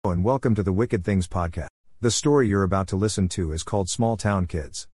and welcome to the Wicked Things podcast. The story you're about to listen to is called Small Town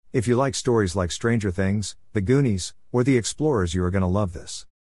Kids. If you like stories like Stranger Things, The Goonies, or The Explorers, you are going to love this.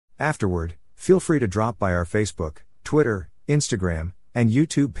 Afterward, feel free to drop by our Facebook, Twitter, Instagram, and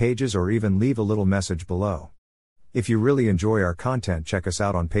YouTube pages or even leave a little message below. If you really enjoy our content, check us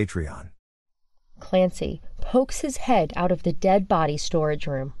out on Patreon. Clancy pokes his head out of the dead body storage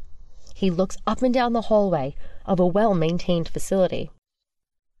room. He looks up and down the hallway of a well-maintained facility.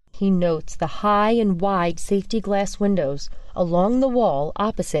 He notes the high and wide safety glass windows along the wall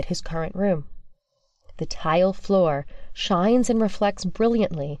opposite his current room. The tile floor shines and reflects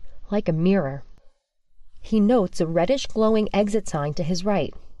brilliantly like a mirror. He notes a reddish glowing exit sign to his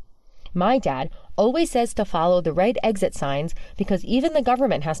right. My dad always says to follow the red exit signs because even the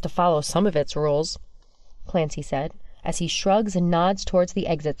government has to follow some of its rules, Clancy said, as he shrugs and nods towards the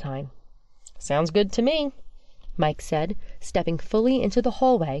exit sign. Sounds good to me, Mike said, stepping fully into the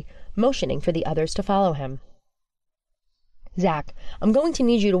hallway, motioning for the others to follow him. Zach, I'm going to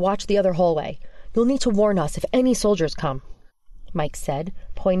need you to watch the other hallway. You'll need to warn us if any soldiers come, Mike said,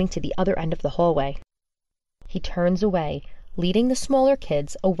 pointing to the other end of the hallway. He turns away, leading the smaller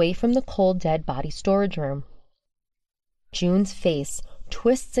kids away from the cold dead body storage room. June's face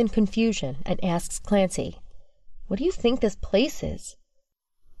twists in confusion and asks Clancy, "What do you think this place is?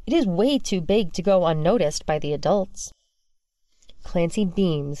 It is way too big to go unnoticed by the adults." Clancy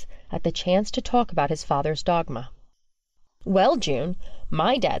beams at the chance to talk about his father's dogma. "Well, June,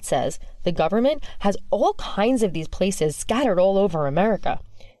 my dad says the government has all kinds of these places scattered all over America.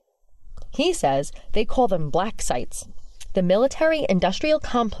 He says they call them black sites. The military-industrial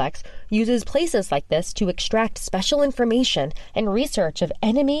complex uses places like this to extract special information and research of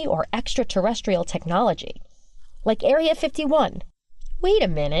enemy or extraterrestrial technology. Like Area 51. Wait a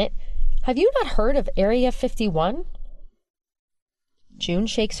minute. Have you not heard of Area 51? June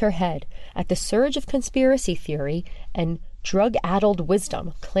shakes her head at the surge of conspiracy theory and drug-addled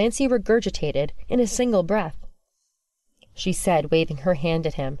wisdom Clancy regurgitated in a single breath. She said, waving her hand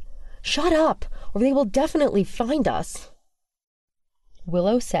at him, "Shut up, or they will definitely find us."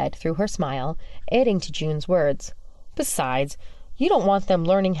 Willow said through her smile, adding to June's words, "Besides, you don't want them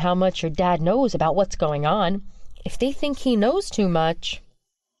learning how much your dad knows about what's going on. If they think he knows too much—"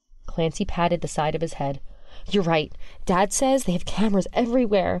 Clancy patted the side of his head. "You're right. Dad says they have cameras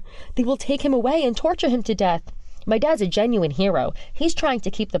everywhere. They will take him away and torture him to death. My dad's a genuine hero. He's trying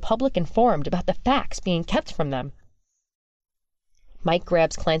to keep the public informed about the facts being kept from them." Mike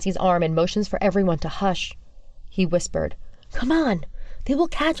grabs Clancy's arm and motions for everyone to hush. He whispered, "Come on. They will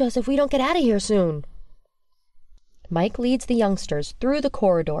catch us if we don't get out of here soon." Mike leads the youngsters through the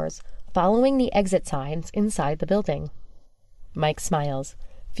corridors, following the exit signs inside the building. Mike smiles,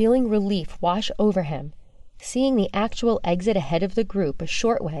 feeling relief wash over him, seeing the actual exit ahead of the group a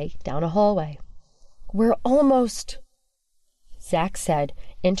short way down a hallway. "We're almost—" Zach said,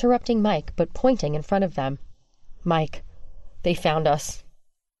 interrupting Mike but pointing in front of them. "Mike, they found us."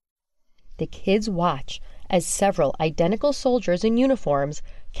 The kids watch as several identical soldiers in uniforms,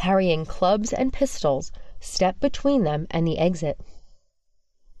 carrying clubs and pistols, step between them and the exit.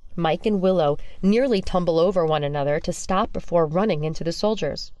 Mike and Willow nearly tumble over one another to stop before running into the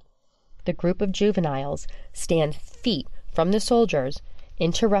soldiers. The group of juveniles stand feet from the soldiers,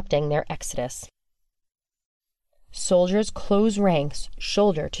 interrupting their exodus. Soldiers close ranks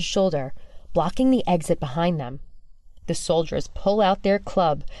shoulder to shoulder, blocking the exit behind them. The soldiers pull out their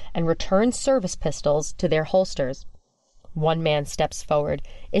club and return service pistols to their holsters. One man steps forward,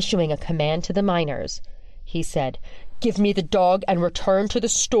 issuing a command to the miners. He said, "Give me the dog and return to the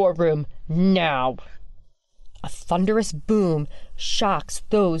storeroom, now!" A thunderous boom shocks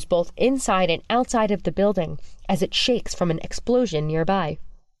those both inside and outside of the building as it shakes from an explosion nearby.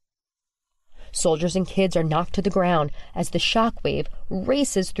 Soldiers and kids are knocked to the ground as the shock wave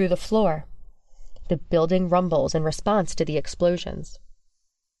races through the floor. The building rumbles in response to the explosions.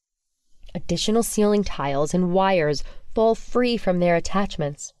 Additional ceiling tiles and wires fall free from their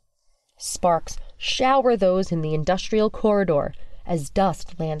attachments. Sparks shower those in the industrial corridor as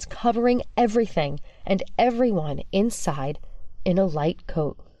dust lands covering everything and everyone inside in a light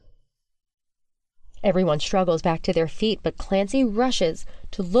coat. Everyone struggles back to their feet, but Clancy rushes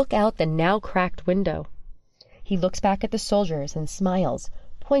to look out the now cracked window. He looks back at the soldiers and smiles,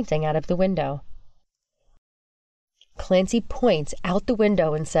 pointing out of the window. Clancy points out the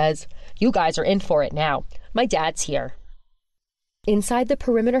window and says, "You guys are in for it now. My dad's here." Inside the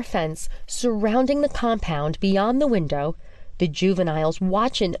perimeter fence surrounding the compound beyond the window, the juveniles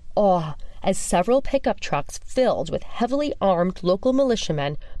watch in awe as several pickup trucks filled with heavily armed local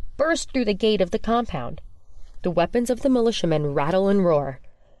militiamen burst through the gate of the compound. The weapons of the militiamen rattle and roar.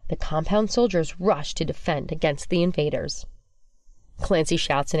 The compound soldiers rush to defend against the invaders. Clancy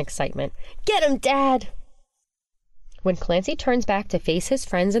shouts in excitement, "Get him, Dad!" When Clancy turns back to face his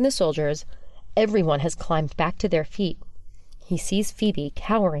friends and the soldiers, everyone has climbed back to their feet. He sees Phoebe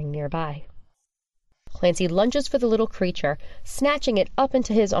cowering nearby. Clancy lunges for the little creature, snatching it up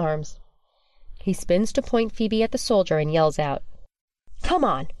into his arms. He spins to point Phoebe at the soldier and yells out, "Come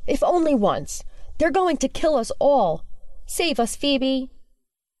on, if only once! They're going to kill us all! Save us, Phoebe!"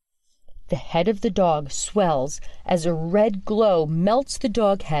 The head of the dog swells as a red glow melts the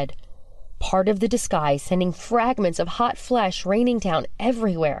dog head, part of the disguise sending fragments of hot flesh raining down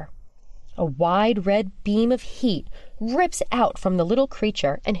everywhere. A wide red beam of heat rips out from the little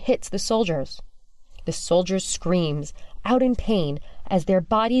creature and hits the soldiers. The soldiers screams, out in pain, as their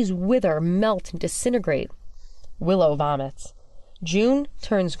bodies wither, melt, and disintegrate. Willow vomits. June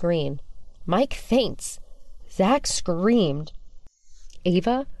turns green. Mike faints. Zach screamed.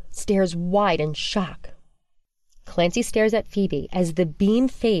 Ava stares wide in shock. Clancy stares at Phoebe as the beam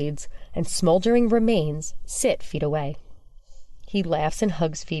fades and smoldering remains sit feet away. He laughs and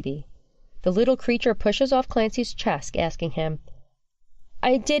hugs Phoebe. The little creature pushes off Clancy's chest, asking him,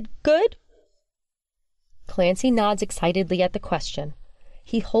 "I did good?" Clancy nods excitedly at the question.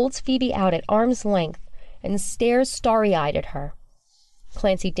 He holds Phoebe out at arm's length and stares starry-eyed at her.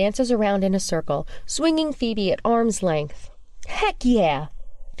 Clancy dances around in a circle, swinging Phoebe at arm's length. "Heck yeah!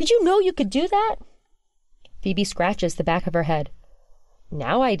 Did you know you could do that?" Phoebe scratches the back of her head.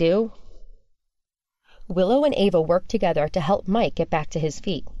 "Now I do." Willow and Ava work together to help Mike get back to his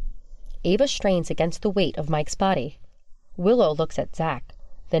feet. Ava strains against the weight of Mike's body. Willow looks at Zach,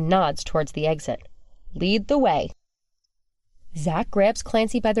 then nods towards the exit. "Lead the way." Zach grabs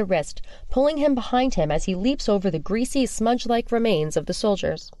Clancy by the wrist, pulling him behind him as he leaps over the greasy, smudge-like remains of the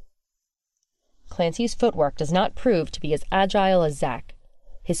soldiers. Clancy's footwork does not prove to be as agile as Zach.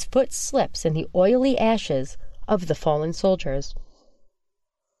 His foot slips in the oily ashes of the fallen soldiers.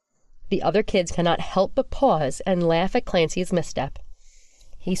 The other kids cannot help but pause and laugh at Clancy's misstep.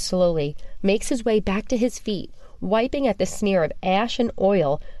 He slowly makes his way back to his feet, wiping at the smear of ash and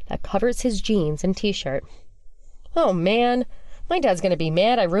oil that covers his jeans and t-shirt. "Oh man, my dad's going to be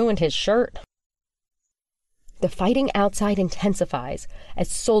mad I ruined his shirt." The fighting outside intensifies as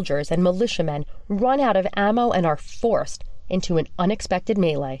soldiers and militiamen run out of ammo and are forced into an unexpected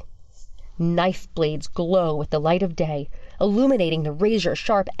melee. Knife blades glow with the light of day, illuminating the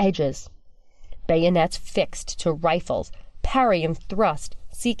razor-sharp edges. Bayonets fixed to rifles, parry and thrust,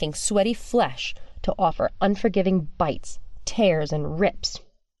 seeking sweaty flesh to offer unforgiving bites, tears, and rips.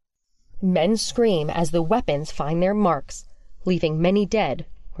 Men scream as the weapons find their marks, leaving many dead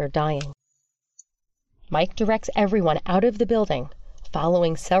or dying. Mike directs everyone out of the building,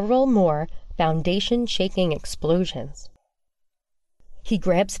 following several more foundation-shaking explosions. He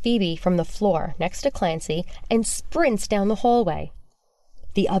grabs Phoebe from the floor next to Clancy and sprints down the hallway.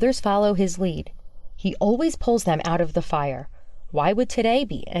 The others follow his lead. He always pulls them out of the fire. Why would today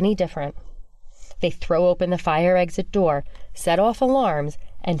be any different? They throw open the fire exit door, set off alarms,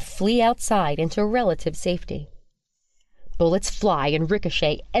 and flee outside into relative safety. Bullets fly and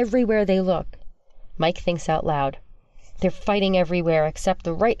ricochet everywhere they look. Mike thinks out loud. They're fighting everywhere except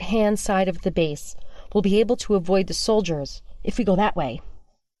the right-hand side of the base. We'll be able to avoid the soldiers if we go that way.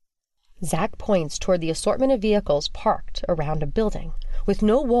 Zach points toward the assortment of vehicles parked around a building, with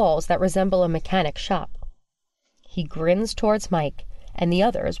no walls that resemble a mechanic's shop. He grins towards Mike and the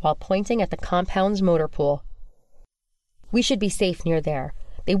others while pointing at the compound's motor pool. "We should be safe near there.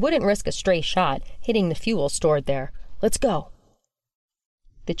 They wouldn't risk a stray shot hitting the fuel stored there. Let's go."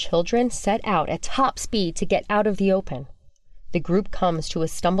 The children set out at top speed to get out of the open. The group comes to a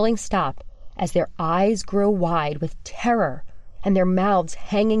stumbling stop as their eyes grow wide with terror and their mouths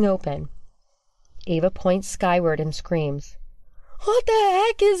hanging open. Ava points skyward and screams, "What the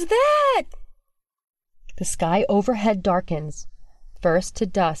heck is that?" The sky overhead darkens, first to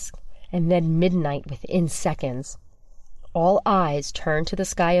dusk and then midnight within seconds. All eyes turn to the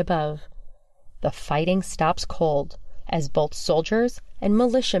sky above. The fighting stops cold as both soldiers and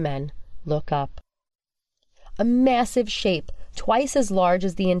militiamen look up. A massive shape, twice as large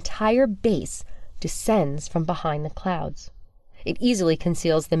as the entire base, descends from behind the clouds. It easily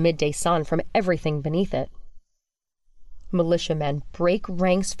conceals the midday sun from everything beneath it. Militiamen break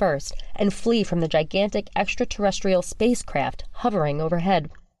ranks first and flee from the gigantic extraterrestrial spacecraft hovering overhead.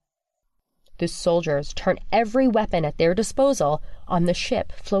 The soldiers turn every weapon at their disposal on the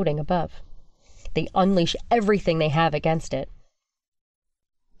ship floating above. They unleash everything they have against it.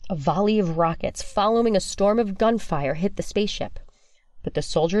 A volley of rockets following a storm of gunfire hit the spaceship, but the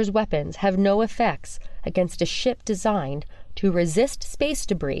soldiers' weapons have no effects against a ship designed to resist space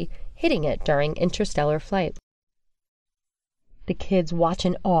debris hitting it during interstellar flight. The kids watch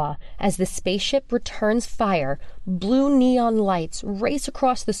in awe as the spaceship returns fire. Blue neon lights race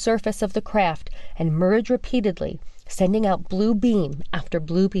across the surface of the craft and merge repeatedly, sending out blue beam after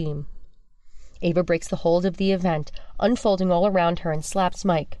blue beam. Ava breaks the hold of the event, unfolding all around her, and slaps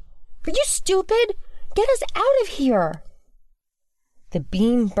Mike. "Are you stupid? Get us out of here!" The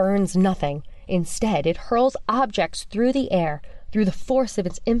beam burns nothing. Instead, it hurls objects through the air through the force of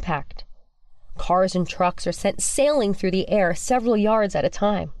its impact. Cars and trucks are sent sailing through the air several yards at a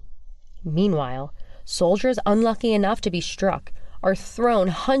time. Meanwhile, soldiers unlucky enough to be struck are thrown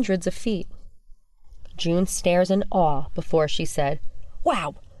hundreds of feet. June stares in awe before she said,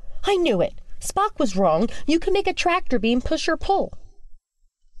 "Wow, I knew it. Spock was wrong. You can make a tractor beam push or pull."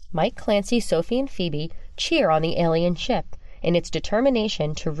 Mike, Clancy, Sophie, and Phoebe cheer on the alien ship in its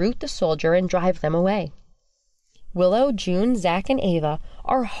determination to rout the soldier and drive them away. Willow, June, Zach, and Ava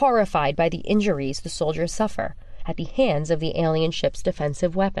are horrified by the injuries the soldiers suffer at the hands of the alien ship's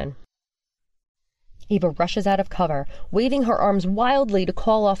defensive weapon. Ava rushes out of cover, waving her arms wildly to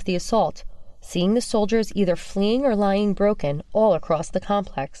call off the assault, seeing the soldiers either fleeing or lying broken all across the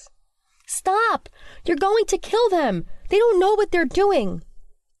complex. "Stop! You're going to kill them! They don't know what they're doing!"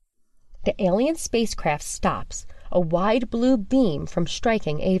 The alien spacecraft stops, a wide blue beam from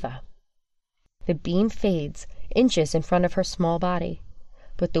striking Ava. The beam fades, inches in front of her small body,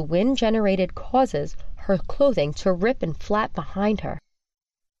 but the wind generated causes her clothing to rip and flap behind her.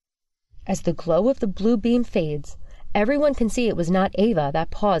 As the glow of the blue beam fades, everyone can see it was not Ava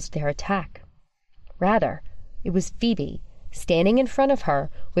that paused their attack. Rather, it was Phoebe, standing in front of her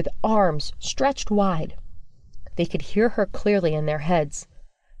with arms stretched wide. They could hear her clearly in their heads.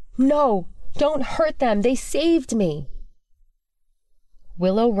 "No, don't hurt them. They saved me."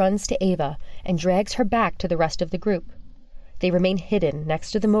 Willow runs to Ava and drags her back to the rest of the group. They remain hidden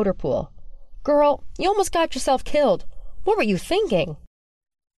next to the motor pool. "Girl, you almost got yourself killed. What were you thinking?"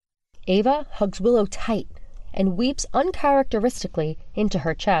 Ava hugs Willow tight and weeps uncharacteristically into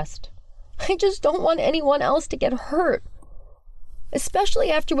her chest. "I just don't want anyone else to get hurt. Especially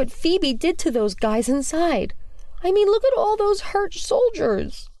after what Phoebe did to those guys inside. I mean, look at all those hurt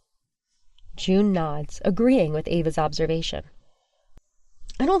soldiers." June nods, agreeing with Ava's observation.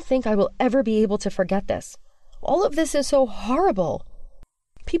 "I don't think I will ever be able to forget this. All of this is so horrible.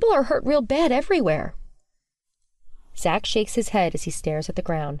 People are hurt real bad everywhere." Zach shakes his head as he stares at the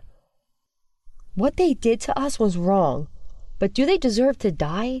ground. "What they did to us was wrong, but do they deserve to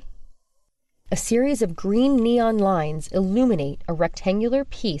die?" A series of green neon lines illuminate a rectangular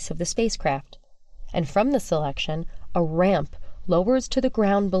piece of the spacecraft, and from the selection, a ramp lowers to the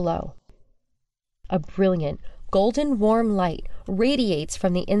ground below. A brilliant, golden warm light radiates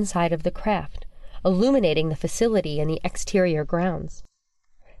from the inside of the craft, illuminating the facility and the exterior grounds.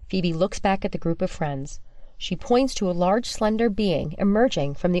 Phoebe looks back at the group of friends. She points to a large, slender being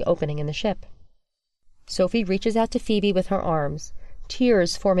emerging from the opening in the ship. Sophie reaches out to Phoebe with her arms,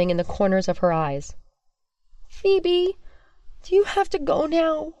 tears forming in the corners of her eyes. "Phoebe, do you have to go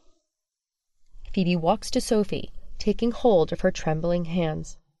now?" Phoebe walks to Sophie, taking hold of her trembling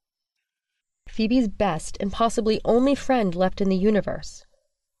hands. Phoebe's best and possibly only friend left in the universe.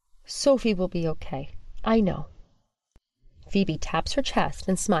 "Sophie will be okay. I know." Phoebe taps her chest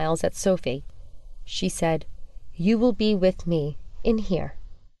and smiles at Sophie. She said, "You will be with me, in here."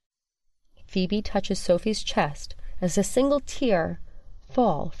 Phoebe touches Sophie's chest as a single tear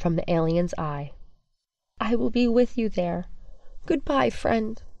falls from the alien's eye. "I will be with you there. Goodbye,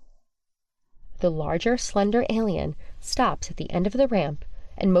 friend." The larger, slender alien stops at the end of the ramp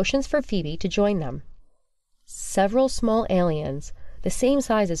and motions for Phoebe to join them. Several small aliens, the same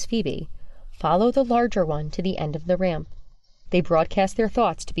size as Phoebe, follow the larger one to the end of the ramp. They broadcast their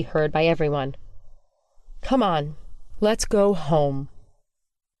thoughts to be heard by everyone. "Come on, let's go home."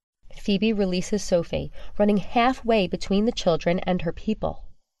 Phoebe releases Sophie, running halfway between the children and her people.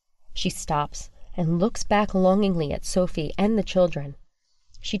 She stops and looks back longingly at Sophie and the children.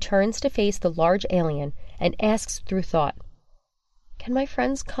 She turns to face the large alien and asks through thought, "Can my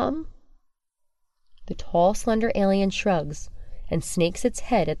friends come?" The tall, slender alien shrugs and snakes its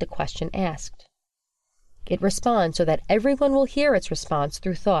head at the question asked. It responds so that everyone will hear its response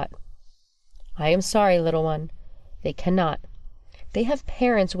through thought. "I am sorry, little one. They cannot. They have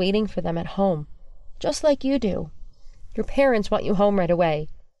parents waiting for them at home, just like you do. Your parents want you home right away.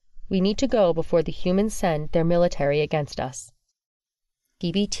 We need to go before the humans send their military against us."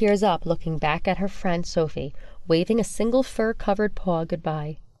 Phoebe tears up, looking back at her friend Sophie, waving a single fur-covered paw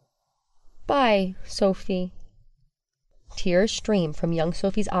goodbye. "Bye, Sophie." Tears stream from young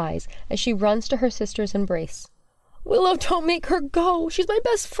Sophie's eyes as she runs to her sister's embrace. Willow, don't make her go. She's my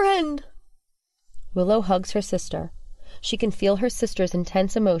best friend. Willow hugs her sister. She can feel her sister's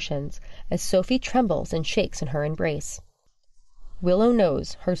intense emotions as Sophie trembles and shakes in her embrace. Willow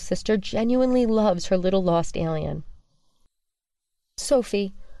knows her sister genuinely loves her little lost alien.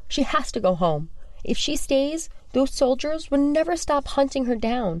 Sophie, she has to go home. If she stays, those soldiers will never stop hunting her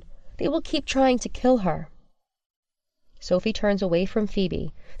down. They will keep trying to kill her. Sophie turns away from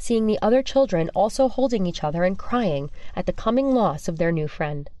Phoebe, seeing the other children also holding each other and crying at the coming loss of their new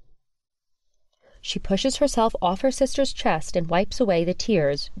friend. She pushes herself off her sister's chest and wipes away the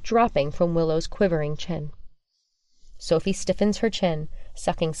tears dropping from Willow's quivering chin. Sophie stiffens her chin,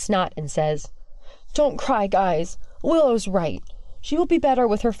 sucking snot, and says, "Don't cry, guys. Willow's right. She will be better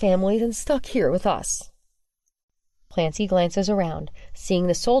with her family than stuck here with us." Clancy glances around, seeing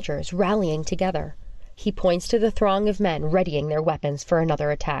the soldiers rallying together. He points to the throng of men readying their weapons for another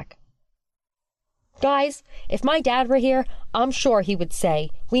attack. "Guys, if my dad were here, I'm sure he would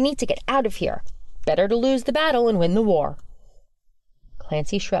say, 'We need to get out of here. Better to lose the battle and win the war.'"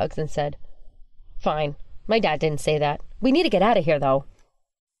 Clancy shrugs and said, "Fine. My dad didn't say that. We need to get out of here, though."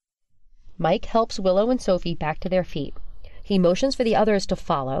 Mike helps Willow and Sophie back to their feet. He motions for the others to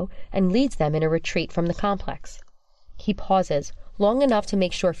follow and leads them in a retreat from the complex. He pauses long enough to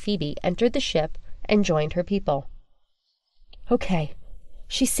make sure Phoebe entered the ship and joined her people. "Okay,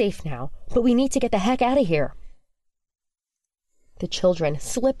 she's safe now, but we need to get the heck out of here." The children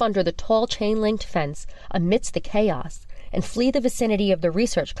slip under the tall chain-linked fence amidst the chaos and flee the vicinity of the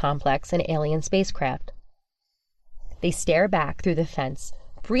research complex and alien spacecraft. They stare back through the fence,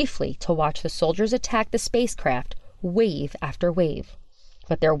 briefly to watch the soldiers attack the spacecraft wave after wave,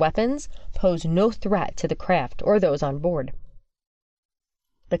 but their weapons pose no threat to the craft or those on board.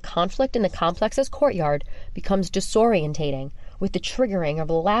 The conflict in the complex's courtyard becomes disorientating, with the triggering of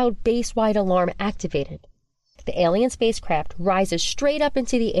a loud base-wide alarm activated. The alien spacecraft rises straight up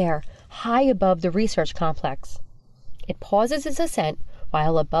into the air, high above the research complex. It pauses its ascent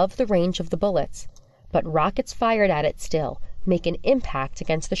while above the range of the bullets, but rockets fired at it still make an impact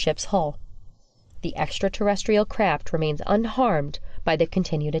against the ship's hull. The extraterrestrial craft remains unharmed by the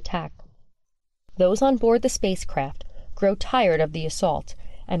continued attack. Those on board the spacecraft grow tired of the assault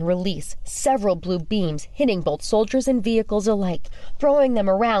and release several blue beams hitting both soldiers and vehicles alike, throwing them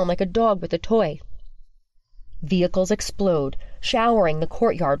around like a dog with a toy. Vehicles explode, showering the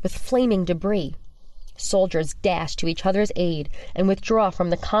courtyard with flaming debris. Soldiers dash to each other's aid and withdraw from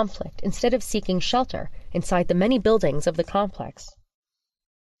the conflict instead of seeking shelter inside the many buildings of the complex.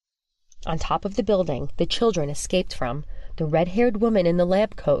 On top of the building the children escaped from, the red-haired woman in the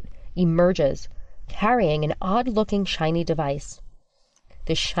lab coat emerges, carrying an odd-looking shiny device.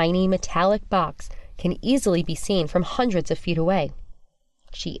 The shiny metallic box can easily be seen from hundreds of feet away.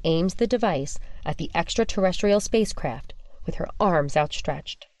 She aims the device at the extraterrestrial spacecraft with her arms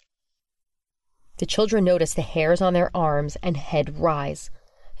outstretched. The children notice the hairs on their arms and head rise,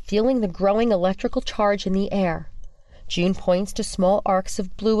 feeling the growing electrical charge in the air. June points to small arcs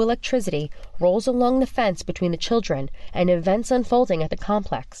of blue electricity rolls along the fence between the children and events unfolding at the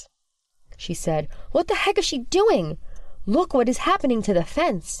complex. She said, "What the heck is she doing? Look what is happening to the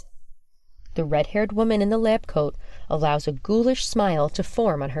fence." The red-haired woman in the lab coat allows a ghoulish smile to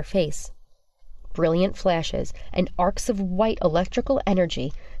form on her face. Brilliant flashes and arcs of white electrical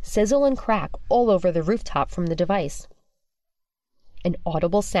energy sizzle and crack all over the rooftop from the device. An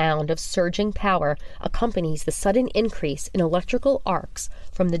audible sound of surging power accompanies the sudden increase in electrical arcs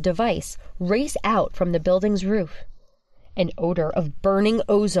from the device race out from the building's roof. An odor of burning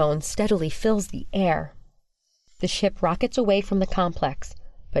ozone steadily fills the air. The ship rockets away from the complex,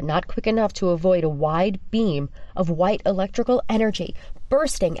 but not quick enough to avoid a wide beam of white electrical energy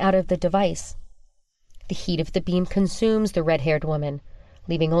bursting out of the device. The heat of the beam consumes the red-haired woman,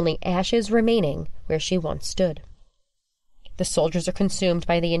 leaving only ashes remaining where she once stood. The soldiers are consumed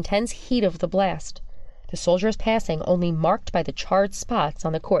by the intense heat of the blast, the soldiers passing only marked by the charred spots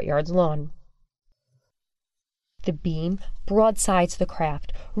on the courtyard's lawn. The beam broadsides the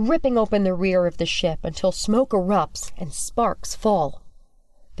craft, ripping open the rear of the ship until smoke erupts and sparks fall.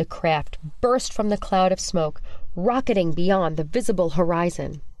 The craft burst from the cloud of smoke, rocketing beyond the visible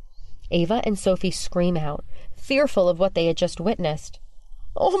horizon. Ava and Sophie scream out, fearful of what they had just witnessed.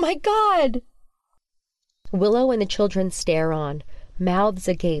 "Oh my God!" Willow and the children stare on, mouths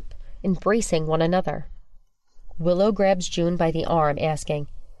agape, embracing one another. Willow grabs June by the arm, asking,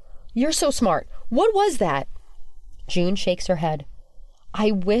 "You're so smart. What was that?" June shakes her head.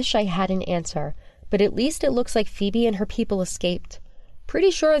 "I wish I had an answer, but at least it looks like Phoebe and her people escaped.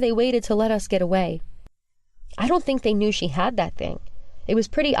 Pretty sure they waited to let us get away. I don't think they knew she had that thing. It was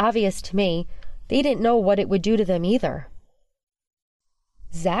pretty obvious to me. They didn't know what it would do to them either.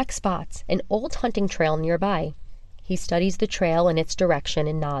 Zack spots an old hunting trail nearby. He studies the trail and its direction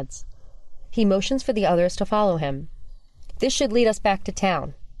and nods. He motions for the others to follow him. This should lead us back to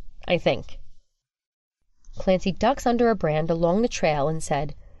town, I think. Clancy ducks under a brand along the trail and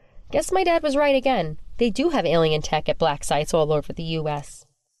said, "Guess my dad was right again. They do have alien tech at black sites all over the U.S."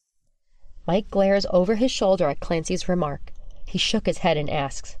 Mike glares over his shoulder at Clancy's remark. He shook his head and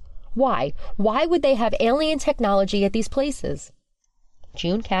asks, "Why? Why would they have alien technology at these places?"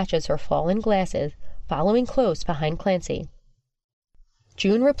 June catches her fallen glasses, following close behind Clancy.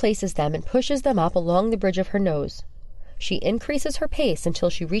 June replaces them and pushes them up along the bridge of her nose. She increases her pace until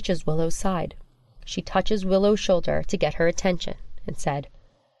she reaches Willow's side. She touches Willow's shoulder to get her attention and said,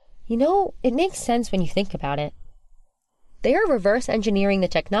 "You know, it makes sense when you think about it. They are reverse engineering the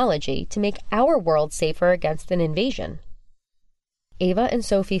technology to make our world safer against an invasion." Ava and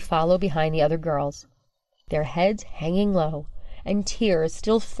Sophie follow behind the other girls, their heads hanging low and tears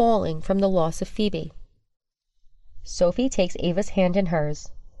still falling from the loss of Phoebe. Sophie takes Ava's hand in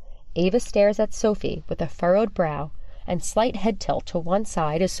hers. Ava stares at Sophie with a furrowed brow and slight head tilt to one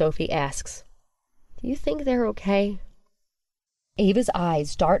side as Sophie asks, "Do you think they're okay?" Ava's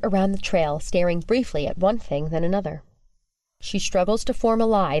eyes dart around the trail, staring briefly at one thing then another. She struggles to form a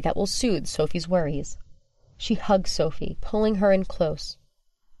lie that will soothe Sophie's worries. She hugs Sophie, pulling her in close.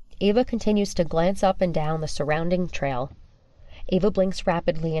 Ava continues to glance up and down the surrounding trail. Ava blinks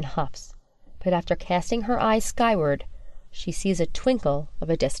rapidly and huffs, but after casting her eyes skyward, she sees a twinkle of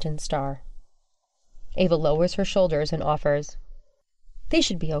a distant star. Ava lowers her shoulders and offers, "They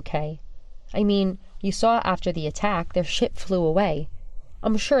should be okay. I mean, you saw after the attack their ship flew away.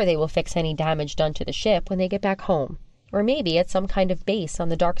 I'm sure they will fix any damage done to the ship when they get back home, or maybe at some kind of base on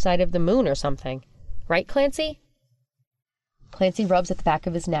the dark side of the moon or something. Right, Clancy?" Clancy rubs at the back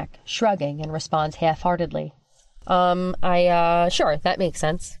of his neck, shrugging, and responds half-heartedly, Sure, that makes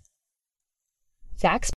sense." Zack